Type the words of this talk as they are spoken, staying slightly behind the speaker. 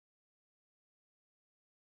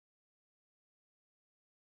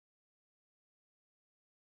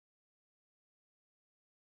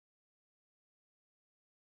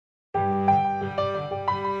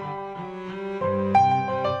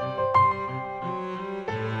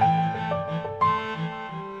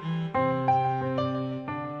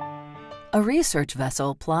A research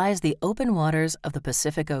vessel plies the open waters of the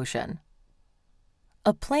Pacific Ocean.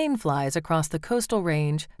 A plane flies across the coastal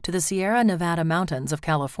range to the Sierra Nevada mountains of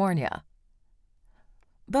California.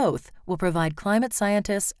 Both will provide climate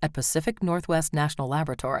scientists at Pacific Northwest National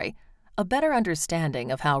Laboratory a better understanding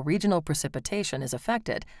of how regional precipitation is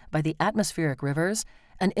affected by the atmospheric rivers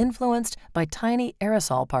and influenced by tiny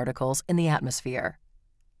aerosol particles in the atmosphere.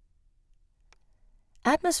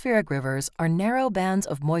 Atmospheric rivers are narrow bands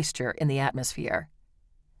of moisture in the atmosphere.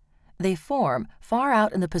 They form far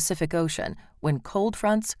out in the Pacific Ocean when cold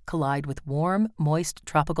fronts collide with warm, moist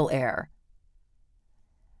tropical air.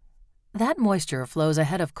 That moisture flows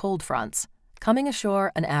ahead of cold fronts, coming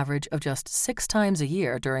ashore an average of just 6 times a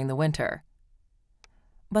year during the winter.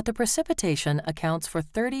 But the precipitation accounts for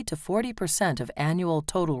 30 to 40% of annual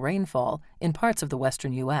total rainfall in parts of the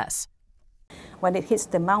western U.S. When it hits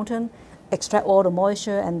the mountain, extract all the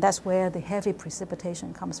moisture, and that's where the heavy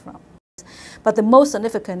precipitation comes from. But the most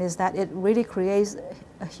significant is that it really creates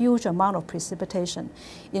a huge amount of precipitation.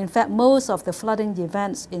 In fact, most of the flooding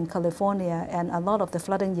events in California and a lot of the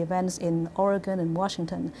flooding events in Oregon and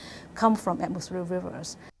Washington come from atmospheric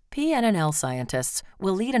rivers. PNNL scientists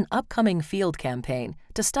will lead an upcoming field campaign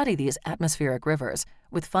to study these atmospheric rivers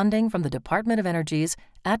with funding from the Department of Energy's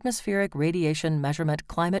Atmospheric Radiation Measurement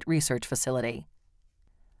Climate Research Facility.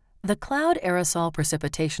 The Cloud Aerosol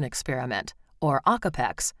Precipitation Experiment, or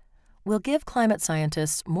ACAPEX, will give climate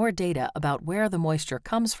scientists more data about where the moisture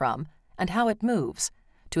comes from and how it moves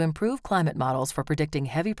to improve climate models for predicting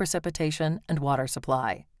heavy precipitation and water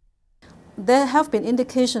supply. There have been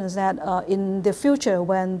indications that in the future,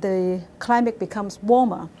 when the climate becomes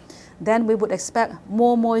warmer, then we would expect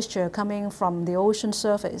more moisture coming from the ocean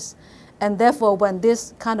surface. And therefore, when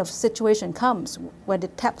this kind of situation comes, when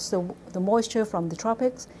it taps the moisture from the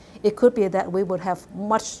tropics, it could be that we would have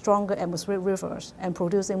much stronger atmospheric rivers and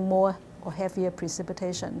producing more or heavier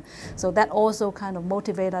precipitation. So that also kind of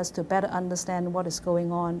motivates us to better understand what is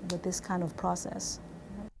going on with this kind of process.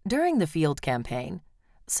 During the field campaign,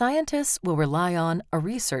 scientists will rely on a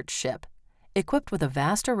research ship equipped with a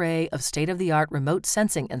vast array of state-of-the-art remote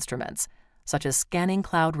sensing instruments, such as scanning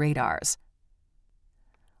cloud radars.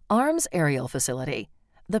 ARM's aerial facility,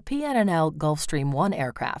 the PNNL Gulfstream 1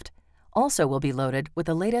 aircraft, also will be loaded with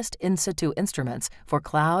the latest in-situ instruments for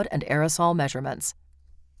cloud and aerosol measurements.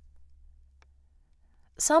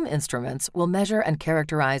 Some instruments will measure and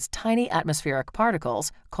characterize tiny atmospheric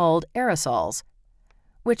particles called aerosols,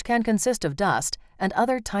 which can consist of dust and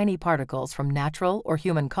other tiny particles from natural or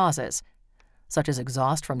human causes, such as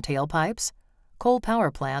exhaust from tailpipes, coal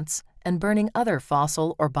power plants, and burning other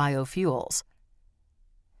fossil or biofuels.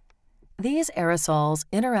 These aerosols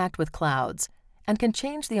interact with clouds and can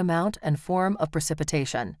change the amount and form of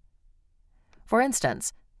precipitation. For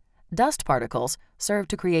instance, dust particles serve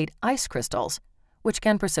to create ice crystals, which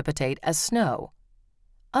can precipitate as snow.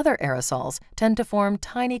 Other aerosols tend to form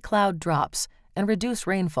tiny cloud drops and reduce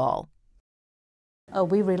rainfall.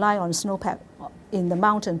 We rely on snowpack in the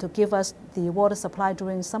mountain to give us the water supply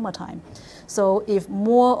during summertime. So if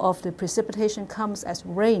more of the precipitation comes as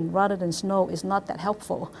rain rather than snow, it's not that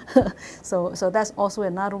helpful. So that's also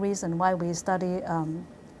another reason why we study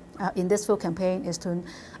in this field campaign, is to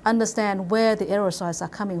understand where the aerosols are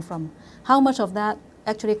coming from. How much of that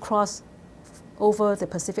actually cross over the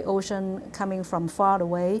Pacific Ocean coming from far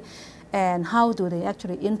away, and how do they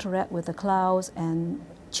actually interact with the clouds and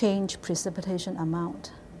change precipitation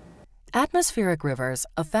amount. Atmospheric rivers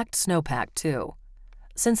affect snowpack too,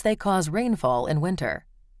 since they cause rainfall in winter.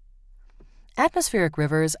 Atmospheric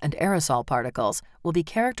rivers and aerosol particles will be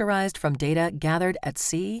characterized from data gathered at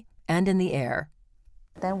sea and in the air.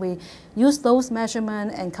 Then we use those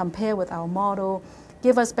measurements and compare with our model,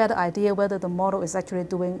 give us better idea whether the model is actually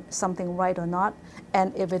doing something right or not,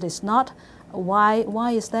 and if it is not, why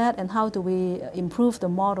is that, and how do we improve the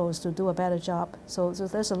models to do a better job? So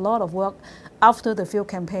there's a lot of work after the field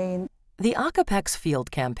campaign. The ACAPEX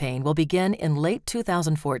field campaign will begin in late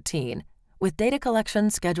 2014, with data collection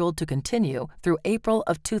scheduled to continue through April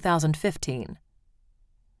of 2015.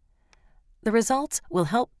 The results will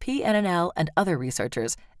help PNNL and other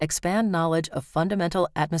researchers expand knowledge of fundamental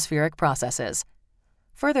atmospheric processes,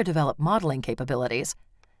 further develop modeling capabilities,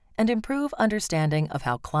 and improve understanding of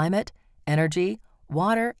how climate, energy,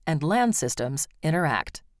 water, and land systems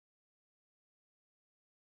interact.